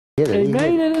Hit it. He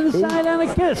made it inside on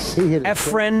a kiss. He hit it.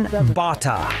 Efren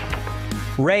Bata.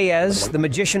 Reyes, the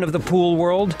magician of the pool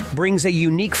world, brings a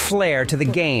unique flair to the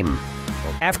game.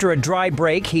 After a dry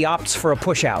break, he opts for a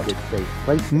push-out.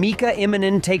 Mika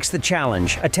Immonen takes the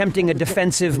challenge, attempting a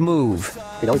defensive move.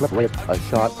 He always left away a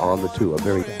shot on the two, a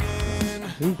very...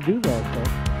 He's do that,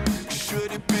 though.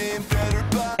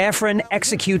 Efren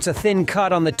executes a thin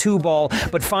cut on the 2-ball,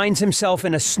 but finds himself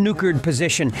in a snookered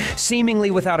position, seemingly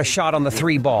without a shot on the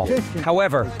 3-ball.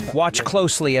 However, watch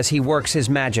closely as he works his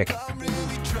magic.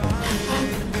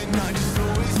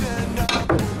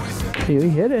 He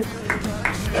hit it.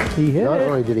 He hit Not it.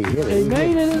 only did he hit it, He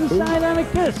made it inside on a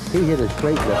kiss. He hit it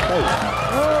straight in the face.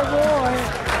 Oh,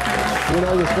 boy. You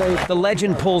know, you say... The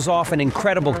legend pulls off an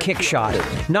incredible kick shot,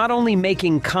 not only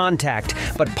making contact,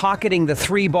 but pocketing the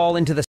 3-ball into the